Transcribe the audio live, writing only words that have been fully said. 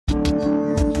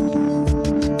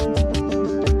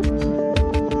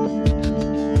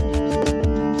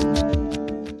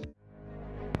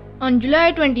On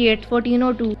July 28,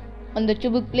 1402, on the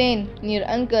Chubuk plain near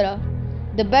Ankara,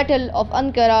 the Battle of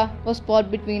Ankara was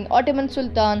fought between Ottoman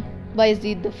Sultan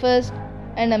Beyazid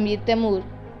I and Amir Timur.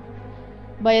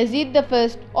 Beyazid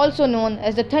I, also known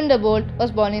as the Thunderbolt,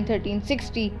 was born in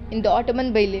 1360 in the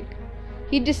Ottoman Beylik.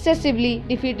 He decisively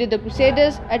defeated the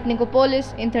Crusaders at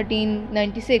Nicopolis in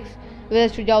 1396,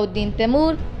 whereas Shujauddin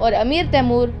Timur or Amir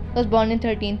Timur was born in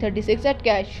 1336 at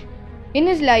Kash. In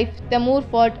his life, Timur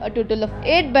fought a total of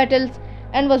 8 battles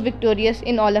and was victorious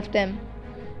in all of them.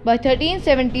 By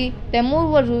 1370, Timur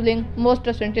was ruling most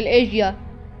of Central Asia.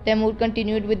 Timur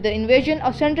continued with the invasion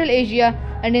of Central Asia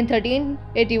and in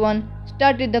 1381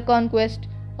 started the conquest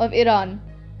of Iran,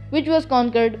 which was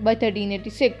conquered by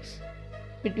 1386.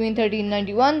 Between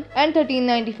 1391 and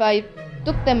 1395,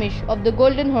 Tuktamish of the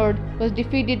Golden Horde was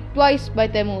defeated twice by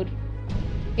Timur.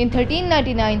 In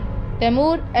 1399,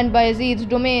 Timur and Bayezid's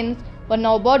domains were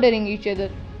now bordering each other.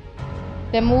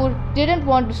 Timur didn't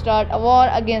want to start a war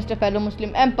against a fellow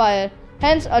Muslim empire,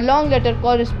 hence a long letter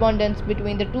correspondence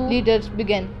between the two leaders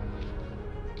began.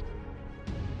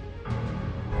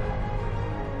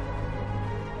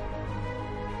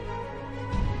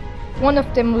 One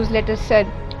of Timur's letters said,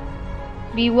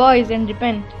 "Be wise and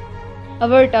repent.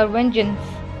 Avert our vengeance.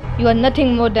 You are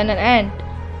nothing more than an ant.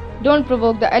 Don't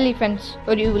provoke the elephants,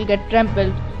 or you will get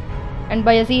trampled." And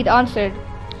Bayezid answered,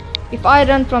 "If I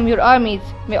run from your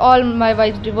armies, may all my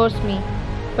wives divorce me.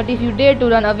 But if you dare to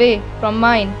run away from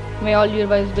mine, may all your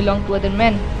wives belong to other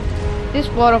men." This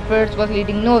war of words was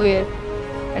leading nowhere,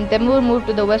 and Timur moved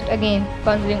to the west again,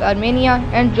 conquering Armenia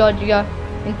and Georgia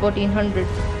in 1400.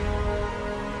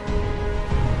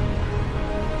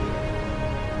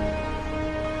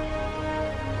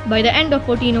 By the end of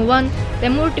 1401,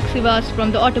 Timur took Sivas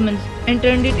from the Ottomans and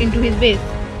turned it into his base.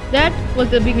 That was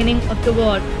the beginning of the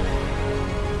war.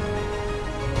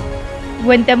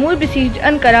 When Timur besieged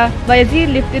Ankara,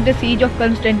 Beyazid lifted the siege of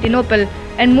Constantinople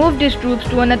and moved his troops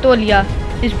to Anatolia.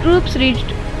 His troops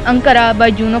reached Ankara by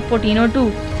June of 1402.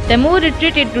 Timur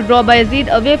retreated to draw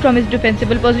Beyazid away from his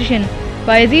defensible position.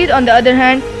 Beyazid, on the other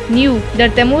hand, knew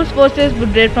that Timur's forces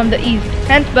would raid from the east.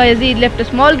 Hence, Beyazid left a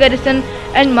small garrison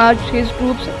and marched his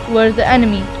troops towards the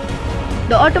enemy.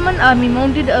 The Ottoman army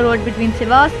mounted a road between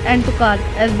Sivas and Tokat,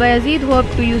 as Beyazid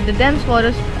hoped to use the dense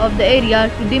forest of the area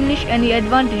to diminish any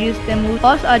advantages Timur's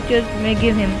horse archers may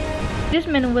give him. This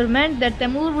maneuver meant that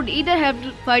Timur would either have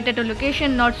to fight at a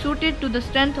location not suited to the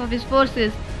strength of his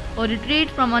forces or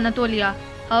retreat from Anatolia.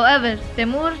 However,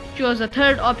 Timur chose a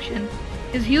third option.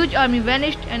 His huge army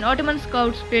vanished and Ottoman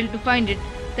scouts failed to find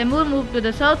it. Timur moved to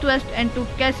the southwest and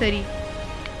took Kayseri.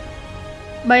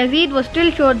 Beyazid was still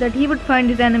sure that he would find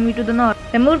his enemy to the north.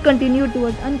 Timur continued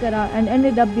towards Ankara and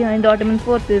ended up behind the Ottoman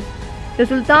forces. The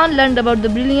Sultan learned about the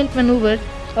brilliant maneuvers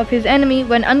of his enemy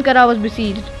when Ankara was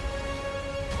besieged.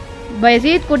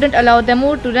 Beyazid couldn't allow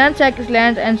Timur to ransack his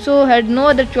lands and so had no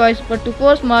other choice but to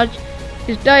force march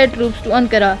his tired troops to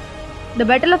Ankara. The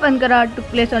Battle of Ankara took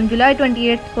place on July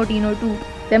 28, 1402.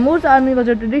 Timur's army was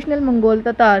a traditional Mongol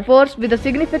Tatar force with a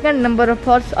significant number of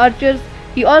horse archers.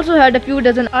 He also had a few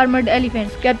dozen armored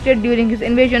elephants captured during his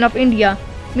invasion of India.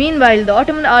 Meanwhile, the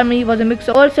Ottoman army was a mix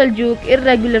of old Seljuk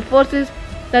irregular forces,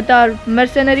 Tatar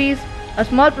mercenaries, a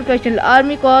small professional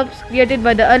army corps created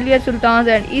by the earlier sultans,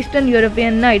 and Eastern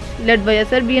European knights led by a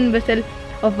Serbian vassal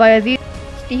of Beyazid,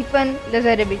 Stefan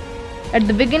Lazarevic. At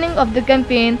the beginning of the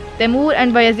campaign, Timur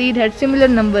and Beyazid had similar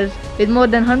numbers, with more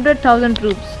than 100,000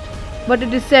 troops. But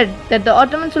it is said that the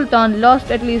Ottoman Sultan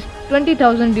lost at least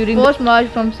 20,000 during the forced march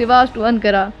from Sivas to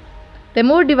Ankara.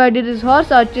 Timur divided his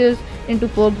horse archers into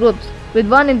 4 groups, with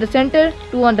one in the center,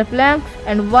 2 on the flanks,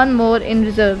 and 1 more in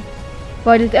reserve,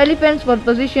 while his elephants were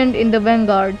positioned in the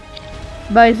vanguard.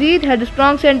 Beyazid had a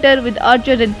strong center with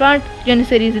archers in front,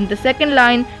 janissaries in the second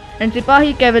line, and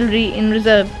Sipahi cavalry in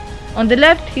reserve. On the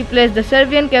left, he placed the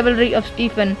Serbian cavalry of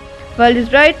Stefan, while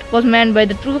his right was manned by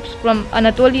the troops from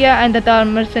Anatolia and the Tatar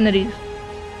mercenaries.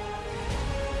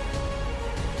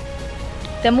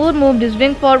 Timur moved his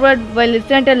wing forward while his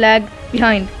center lagged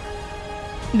behind.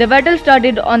 The battle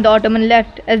started on the Ottoman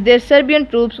left as their Serbian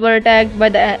troops were attacked by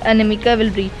the enemy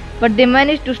cavalry, but they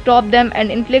managed to stop them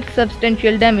and inflict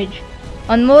substantial damage.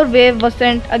 One more wave was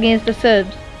sent against the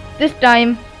Serbs. This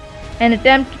time, an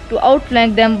attempt to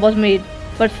outflank them was made,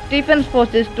 but Stefan's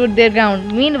forces stood their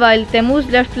ground. Meanwhile, Timur's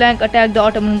left flank attacked the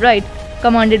Ottoman right,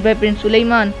 commanded by Prince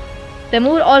Suleiman.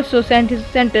 Timur also sent his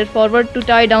center forward to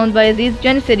tie down Bayezid's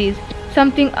janissaries.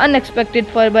 Something unexpected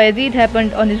for Beyazid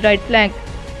happened on his right flank,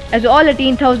 as all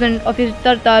 18,000 of his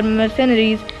Tatar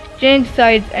mercenaries changed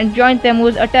sides and joined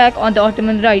Timur's attack on the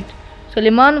Ottoman right.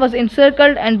 Suleiman was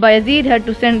encircled and Beyazid had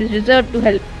to send his reserve to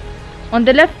help. On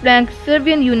the left flank,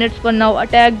 Serbian units were now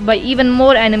attacked by even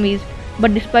more enemies,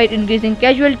 but despite increasing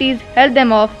casualties held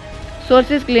them off.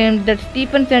 Sources claimed that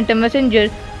Stephen sent a messenger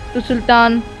to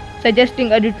Sultan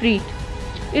suggesting a retreat.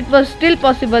 It was still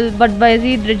possible, but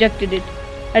Beyazid rejected it.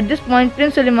 At this point,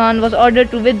 Prince Suleiman was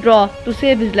ordered to withdraw to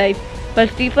save his life, while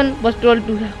Stephen was told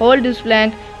to hold his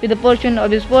flank with a portion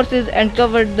of his forces and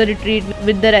covered the retreat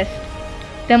with the rest.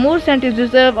 Timur sent his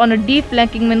reserve on a deep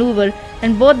flanking maneuver,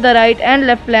 and both the right and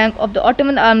left flank of the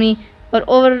Ottoman army were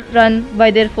overrun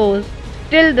by their foes.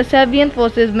 Still, the Serbian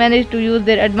forces managed to use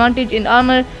their advantage in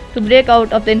armor to break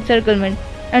out of the encirclement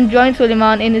and join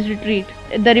Suleiman in his retreat.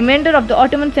 The remainder of the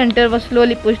Ottoman center was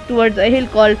slowly pushed towards a hill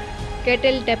called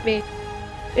Ketel Tepe.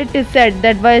 It is said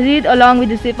that Beyazid, along with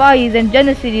his Sipahis and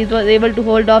Janissaries, was able to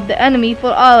hold off the enemy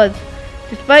for hours,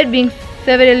 despite being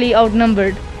severely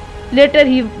outnumbered. Later,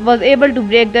 he was able to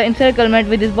break the encirclement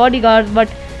with his bodyguards, but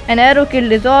an arrow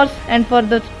killed his horse, and for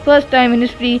the first time in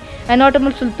history, an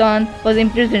Ottoman Sultan was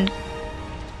imprisoned.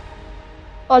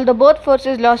 Although both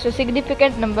forces lost a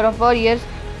significant number of warriors,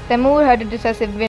 Timur had a decisive win.